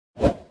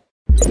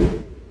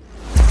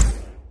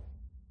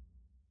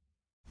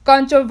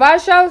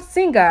Controversial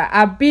singer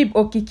Habib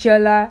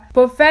Okikiola,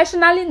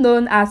 professionally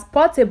known as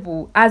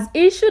Portable, has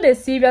issued a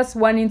serious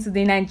warning to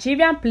the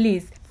Nigerian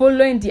police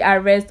following the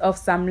arrest of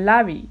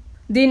Samlarry.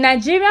 The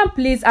Nigerian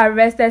police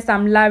arrested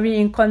Samlarry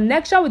in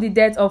connection with the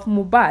death of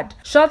Mohbad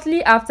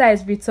shortly after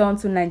his return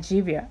to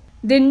Nigeria.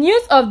 The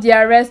news of the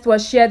arrest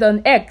was shared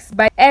on X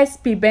by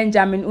SP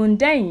Benjamin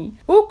Hundeyin,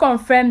 who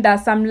confirmed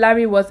that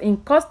Samlarry was in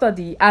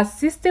custody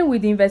assisting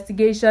with the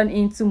investigation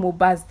into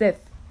Mohbad's death.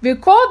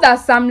 Recall that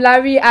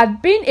Samlarry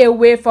had been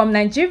away from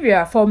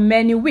Nigeria for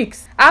many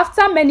weeks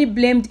after many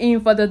blamed him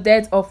for the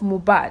death of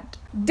Mohbad.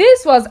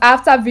 This was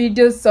after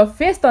videos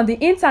surfaced on the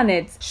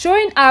internet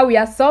showing how he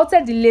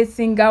assaulted the late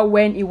singer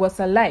when he was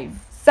alive.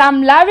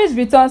 Samlarry's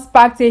return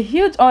sparked a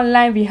huge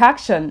online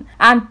reaction,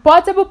 and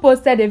Portable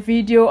posted a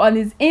video on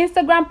his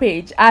Instagram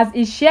page as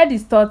he shared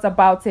his thoughts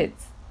about it.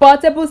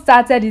 Portable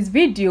started his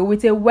video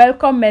with a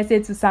welcome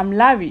message to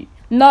Samlarry.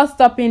 Not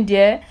stopping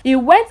there, he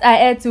went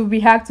ahead to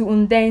react to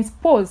Hundeyin's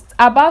post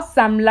about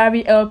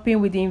Samlarry helping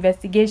with the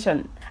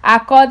investigation.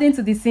 According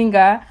to the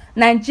singer,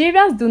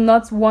 Nigerians do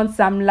not want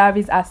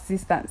Samlarry's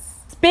assistance.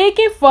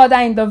 Speaking further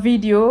in the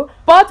video,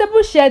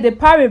 Portable shared a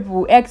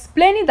parable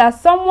explaining that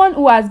someone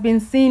who has been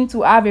seen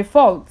to have a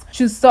fault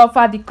should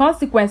suffer the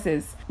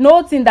consequences,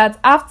 noting that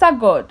after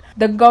God,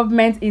 the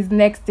government is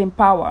next in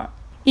power.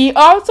 He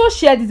also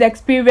shared his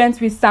experience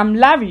with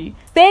Samlarry,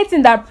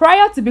 stating that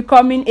prior to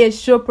becoming a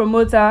show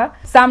promoter,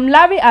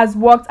 Samlarry has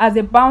worked as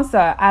a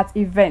bouncer at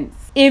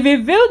events. He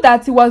revealed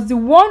that he was the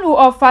one who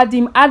offered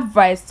him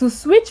advice to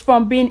switch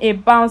from being a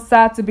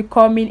bouncer to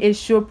becoming a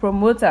show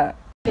promoter.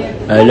 We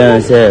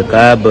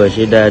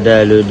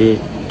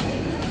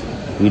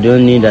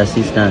don't need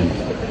assistance.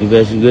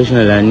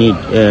 Investigation I need.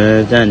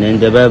 And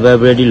the Baba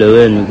ready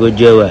low go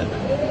jail.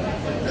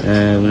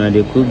 When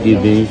they cook the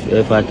beans,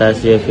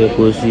 fatasi,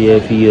 kosi,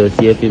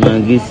 yosi,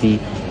 mangisi,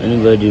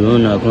 anybody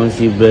wanna come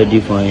see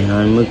bready for a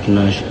hand, make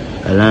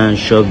a land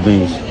shop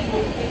beans.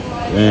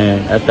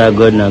 After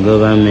God na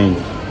government,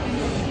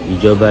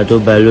 ìjọba tó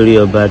bá lórí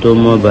ọba tó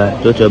mọ́ba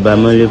tó tọba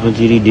mọ́lé fún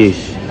 3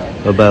 days,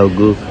 ọba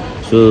ògo.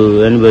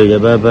 So anybody the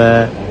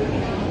Baba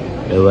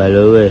ẹ̀wà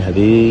lọ́wọ́ ẹ̀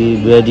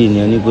àbí bready ni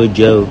ẹni kó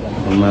jẹ́ o,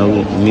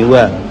 ọmọ mi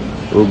wà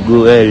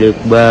ògo ẹ̀ lè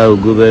pa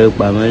ògo bẹ́ẹ̀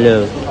pamọ́lẹ̀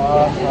o.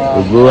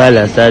 Go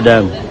ala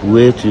Saddam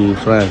way to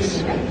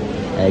France.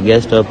 I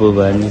get stop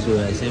over and so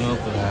I say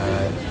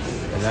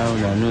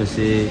around I know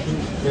say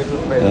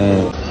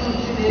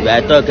if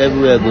I talk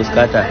everywhere go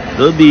scatter.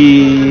 Don't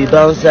be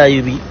bouncer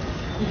you be.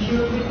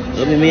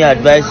 Don't be me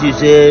advise you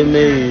say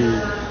me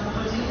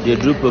the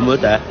group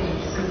promoter.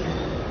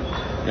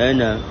 Then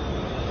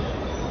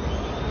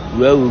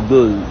where we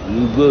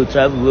go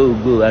travel where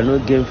we go. I no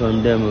gain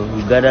from them.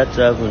 We gather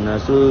travel now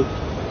so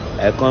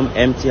I come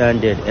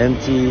empty-handed,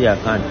 empty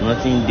account,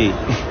 nothing there.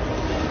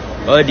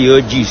 All the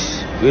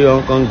OGs, we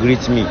don't come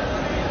greet me.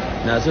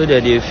 Now so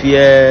that they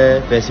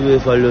fear person will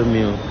follow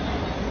me.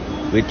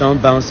 We turn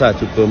bouncer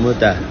to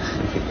promoter.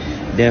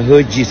 Then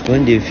OGs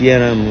when they fear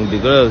them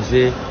because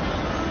say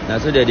now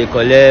so that they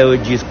collect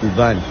OGs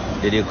Kuban,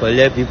 they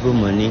collect people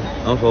money.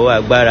 On for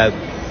agbara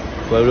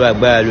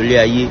lole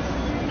aye.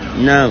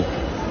 Now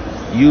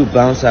you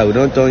bouncer, we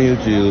don't turn you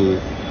to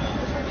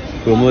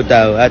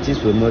promoter,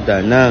 artist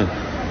promoter now.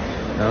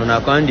 Now na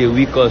come the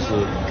week or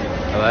so,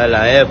 our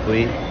help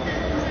we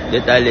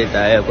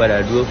later help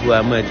I do for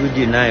am to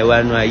deny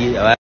one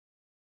aye.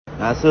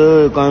 Na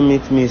so come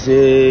meet me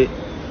say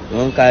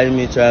don't carry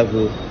me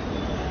travel.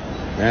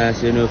 I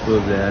say no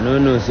problem. I no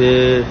know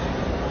say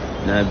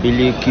na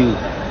Billy Q,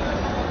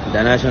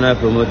 international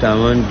promoter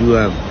won't do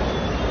am.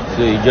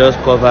 So he just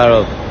cover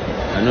up.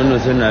 I no know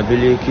say na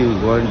Billy Q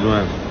won't do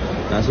am.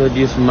 Na so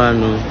this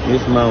man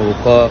will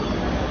call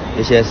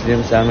HS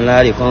Slim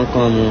Samlarry come.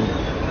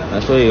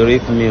 And so you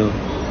rip me,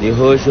 the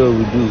whole show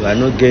we do, I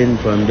no gain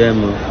from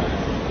them.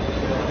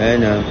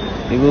 And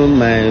even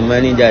my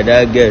manager,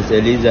 that girl,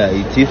 Eliza,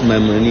 he thief my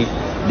money,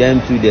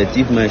 them too, they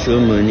thief my show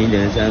money,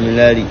 then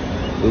Samlarry,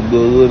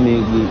 go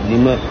me,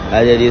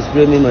 as they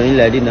spray me money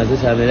like this, now so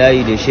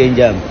Samlarry, they change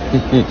them.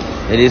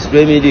 They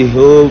spray me the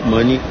whole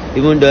money,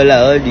 even dollar,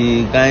 all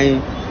the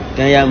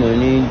Kenya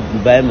money,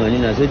 Dubai money,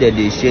 now so that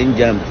they change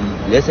them to,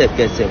 let's say,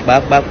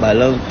 back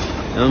long,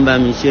 don't buy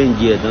me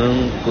change it,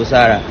 don't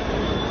Kosara.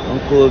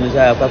 Uncle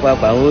Mr. Papa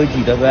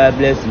Oji, the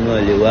bless no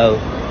wow,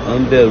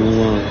 unbear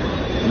one,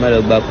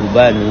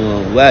 Malabakuban.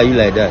 Why are you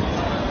like that?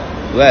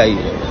 Why are you?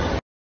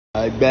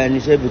 I ban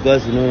you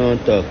because you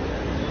don't talk.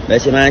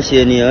 But a man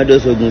shady, all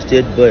those Ogun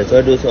State boys,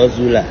 all those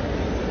Ozula,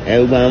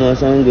 Obama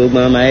song,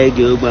 Obama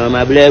Ege,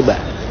 Obama Bleba,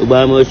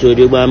 Obama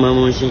Shodi, Obama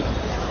Monshi.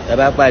 The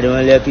Papa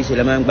don't let kiss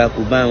a man back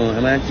Obama,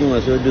 a man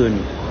was so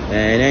doing,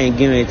 and then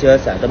give me to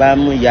us at the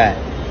Bamuya.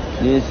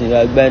 News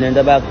like Ben and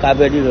the back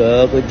carpet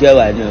or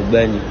Jawa, no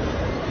Benny.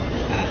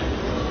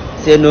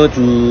 Say no to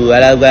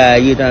Alagba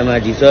you time I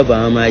disturb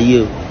on my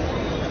you.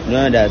 No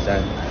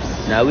understand.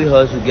 Now we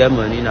also get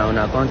money now on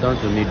account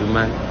to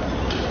middleman.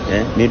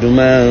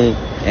 Middleman,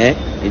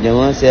 if they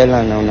want sell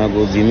and now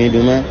go be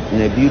middleman, in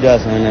the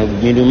builders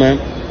and middleman,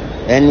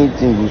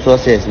 anything with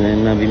success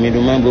na be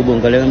middleman gbogbo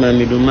nǹkan lẹ́yìn máa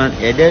middleman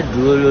ẹ̀dẹ́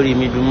dúró lórí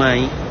middleman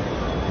yín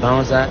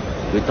bouncer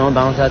return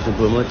bouncer to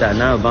promoter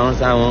now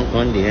bouncer wọn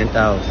kan dey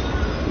enter house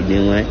ìdè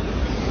wọn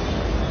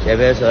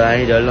ṣẹfẹ́ sọ̀rọ̀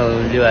ayé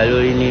ọlọ́run lé wa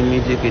lórí ní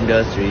music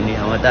industry ni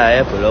àwọn tá a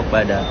ẹ̀pọ̀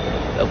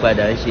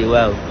lọ́padà ń ṣe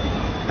wá o.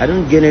 I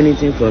don't gain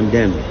anything from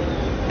them.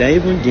 They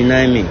even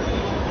deny me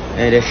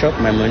and they chop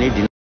my money.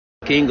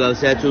 King of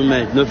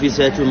settlement, no fit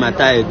settle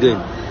matter again.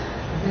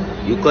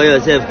 You call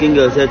yourself king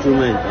of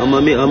settlement.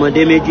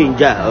 Ọmọdé méjì ń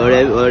jà,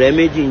 ọ̀rẹ́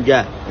méjì ń jà,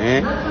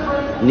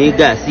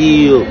 nígà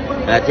CEO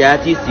àti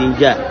artist ń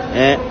jà,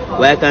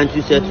 why can't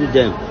you settle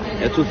them?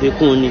 Ẹ tún fi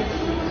kún ni.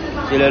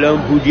 Ṣé lọ́lọ́ ń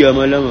bú di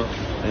ọmọ lọ́mọ?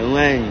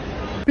 Ẹ̀wọ̀n ẹ̀yìn.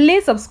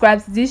 Please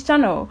subscribe to this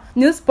channel,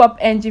 News Pop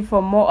NG,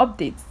 for more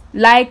updates.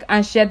 Like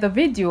and share the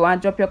video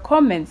and drop your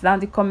comments down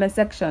the comment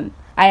section.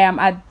 I am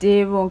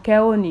Aderonke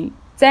Oni.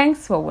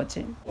 Thanks for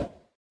watching.